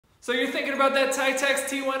So you're thinking about that Tytax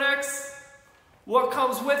T1-X? What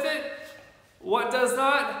comes with it? What does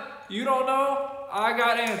not? You don't know? I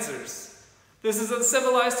got answers. This is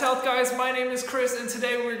Uncivilized Health, guys. My name is Chris, and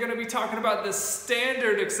today we're going to be talking about the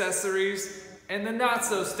standard accessories and the not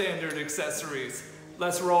so standard accessories.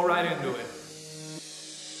 Let's roll right into it.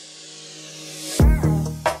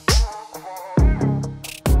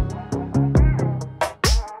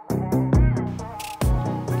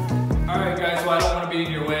 Alright guys, well I don't want to be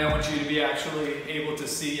in your way. I want you to be actually able to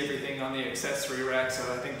see everything on the accessory rack,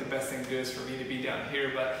 so I think the best thing to do is for me to be down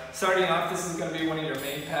here. But starting off, this is going to be one of your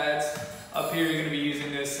main pads. Up here you're going to be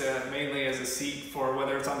using this mainly as a seat for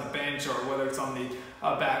whether it's on the bench or whether it's on the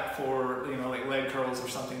back for, you know, like leg curls or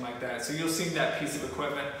something like that. So you'll see that piece of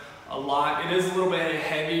equipment a lot. It is a little bit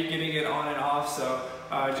heavy getting it on and off, so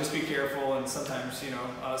just be careful, and sometimes, you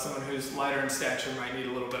know, someone who's lighter in stature might need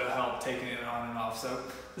a little bit of help taking it on and off. So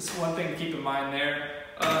this is one thing to keep in mind there.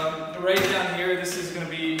 Right down here, this is going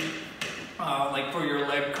to be like for your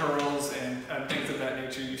leg curls and things of that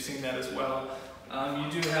nature. You've seen that as well.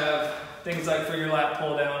 You do have things like for your lat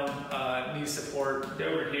pull down, knee support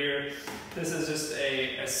over here. This is just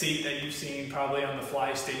a seat that you've seen probably on the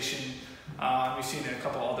fly station. You've seen it in a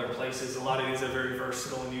couple other places. A lot of these are very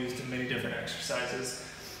versatile and used in many different exercises.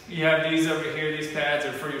 You have these over here. These pads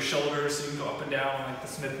are for your shoulders, so you can go up and down like the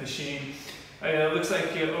Smith machine. It looks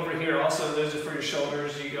like over here also those are for your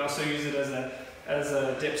shoulders. You can also use it as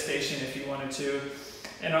a dip station if you wanted to.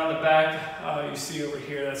 And on the back, you see over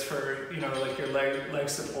here, that's for, you know, like your leg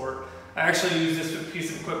support. I actually use this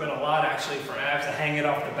piece of equipment a lot actually for abs. I hang it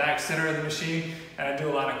off the back center of the machine, and I do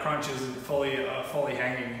a lot of crunches and fully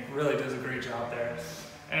hanging. It really does a great job there.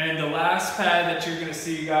 And the last pad that you're gonna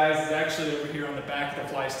see, guys, is actually over here on the back of the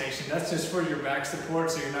fly station. That's just for your back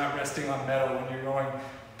support, so you're not resting on metal when you're going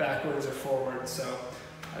backwards or forward. So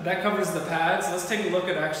that covers the pads. Let's take a look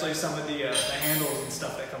at actually some of the handles and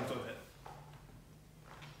stuff that comes with it.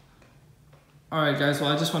 Alright guys, well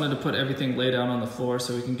I just wanted to put everything laid out on the floor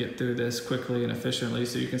so we can get through this quickly and efficiently,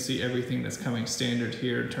 so you can see everything that's coming standard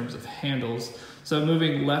here in terms of handles. So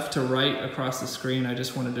moving left to right across the screen, I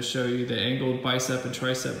just wanted to show you the angled bicep and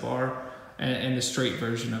tricep bar and the straight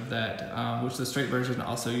version of that, which the straight version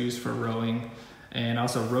also used for rowing and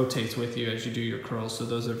also rotates with you as you do your curls, so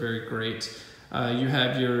those are very great. You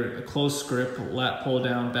have your close grip lat pull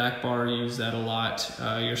down back bar, you use that a lot.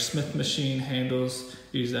 Your Smith machine handles,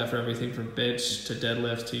 use that for everything from bench to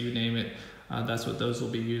deadlift to you name it. That's what those will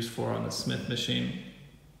be used for on the Smith machine.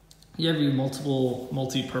 You have your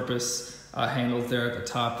multi-purpose handles there at the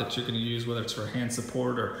top that you're going to use, whether it's for hand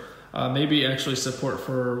support or maybe actually support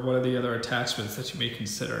for one of the other attachments that you may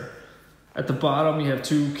consider. At the bottom you have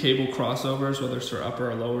two cable crossovers, whether it's for upper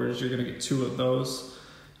or lowers. You're going to get two of those.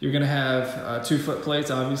 You're going to have 2 foot plates,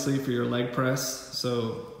 obviously, for your leg press,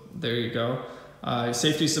 so there you go.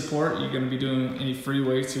 Safety support, you're going to be doing any free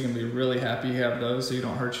weights, you're going to be really happy you have those so you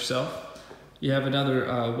don't hurt yourself. You have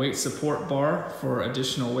another weight support bar for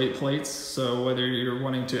additional weight plates, so whether you're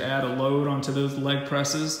wanting to add a load onto those leg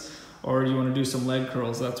presses or you want to do some leg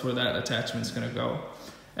curls, that's where that attachment is going to go.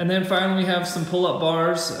 And then finally we have some pull-up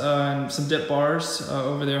bars and some dip bars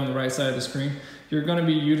over there on the right side of the screen. You're going to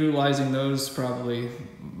be utilizing those probably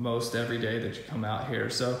most every day that you come out here.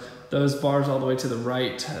 So those bars all the way to the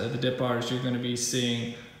right, the dip bars, you're going to be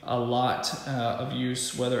seeing a lot of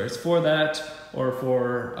use, whether it's for that or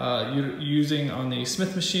for using on the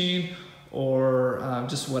Smith machine or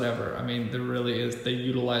just whatever. I mean, there really is, they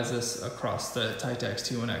utilize this across the Tytax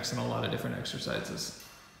T1-X in a lot of different exercises.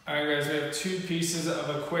 Alright guys, we have 2 pieces of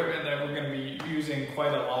equipment that we're going to be using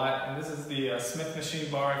quite a lot, and this is the Smith machine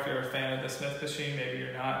bar. If you're a fan of the Smith machine, maybe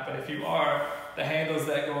you're not, but if you are, the handles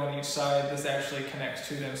that go on each side, this actually connects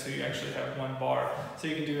to them, so you actually have one bar. So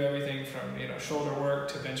you can do everything from, you know, shoulder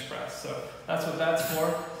work to bench press. So that's what that's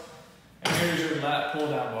for. And here's your lat pull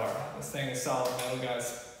down bar. This thing is solid metal,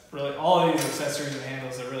 guys. Really, all of these accessories and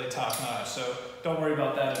handles are really top notch, so don't worry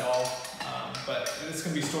about that at all. But it's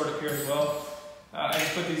going to be stored up here as well. I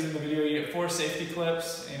just put these in the video. You get 4 safety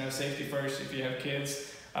clips, you know, safety first if you have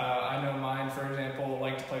kids. I know mine, for example,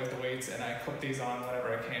 like to play with the weights, and I clip these on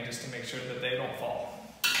whenever I can just to make sure that they don't fall.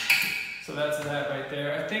 So that's that right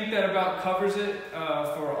there. I think that about covers it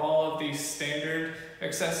for all of these standard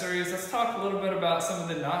accessories. Let's talk a little bit about some of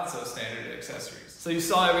the not so standard accessories. So you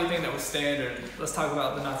saw everything that was standard. Let's talk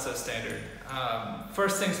about the not so standard.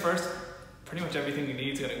 First things first, pretty much everything you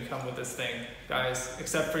need is going to come with this thing, guys,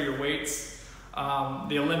 except for your weights.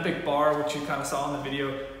 The Olympic bar, which you kind of saw in the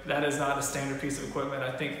video, that is not a standard piece of equipment.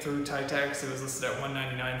 I think through Tytax it was listed at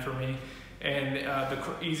 $199 for me. and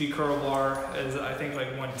the easy curl bar is I think like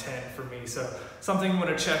 110 for me. So something you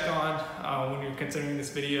want to check on when you're considering this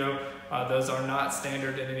video. Those are not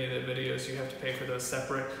standard in any of the videos. You have to pay for those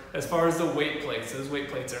separate. As far as the weight plates, those weight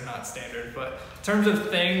plates are not standard. But in terms of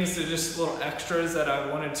things, they're just little extras that I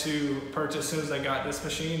wanted to purchase as soon as I got this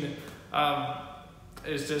machine.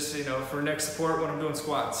 Is just, you know, for neck support when I'm doing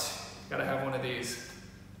squats, gotta have one of these.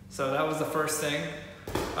 So that was the first thing.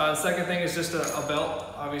 The second thing is just a belt.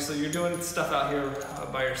 Obviously, you're doing stuff out here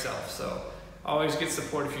by yourself, so always get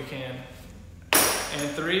support if you can. And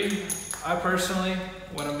 3, I personally,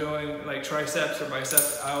 when I'm doing like triceps or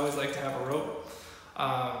biceps, I always like to have a rope.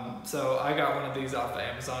 So I got one of these off of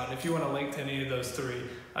Amazon. If you want a link to any of those 3,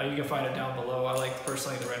 you can find it down below. I like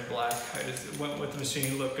personally the red and black. I just went with the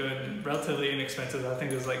machine, looked good, and relatively inexpensive. I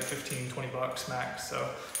think it was like 15-20 bucks max. So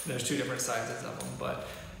there's 2 different sizes of them. But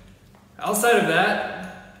outside of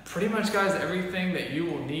that, pretty much guys, everything that you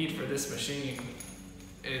will need for this machine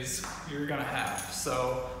is you're gonna have.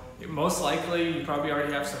 So most likely you probably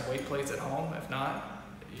already have some weight plates at home. If not,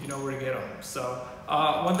 you know where to get them. So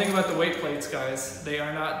one thing about the weight plates, guys, they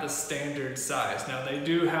are not the standard size. Now they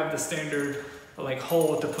do have the standard like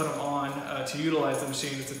hole to put them on to utilize the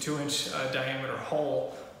machine. It's a 2-inch diameter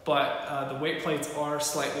hole, but the weight plates are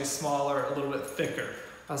slightly smaller, a little bit thicker.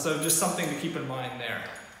 So just something to keep in mind there.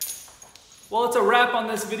 Well, it's a wrap on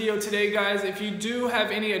this video today, guys. If you do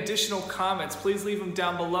have any additional comments, please leave them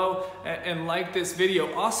down below and like this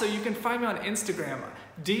video. Also, you can find me on Instagram.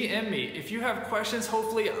 DM me. If you have questions,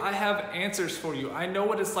 hopefully I have answers for you. I know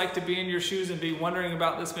what it's like to be in your shoes and be wondering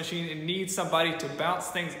about this machine and need somebody to bounce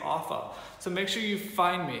things off of. So make sure you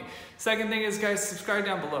find me. Second thing is, guys, subscribe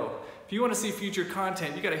down below. If you want to see future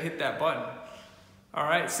content, you got to hit that button. All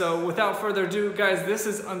right, so without further ado, guys, this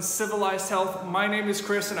is Uncivilized Health. My name is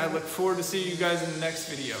Chris, and I look forward to seeing you guys in the next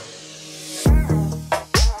video.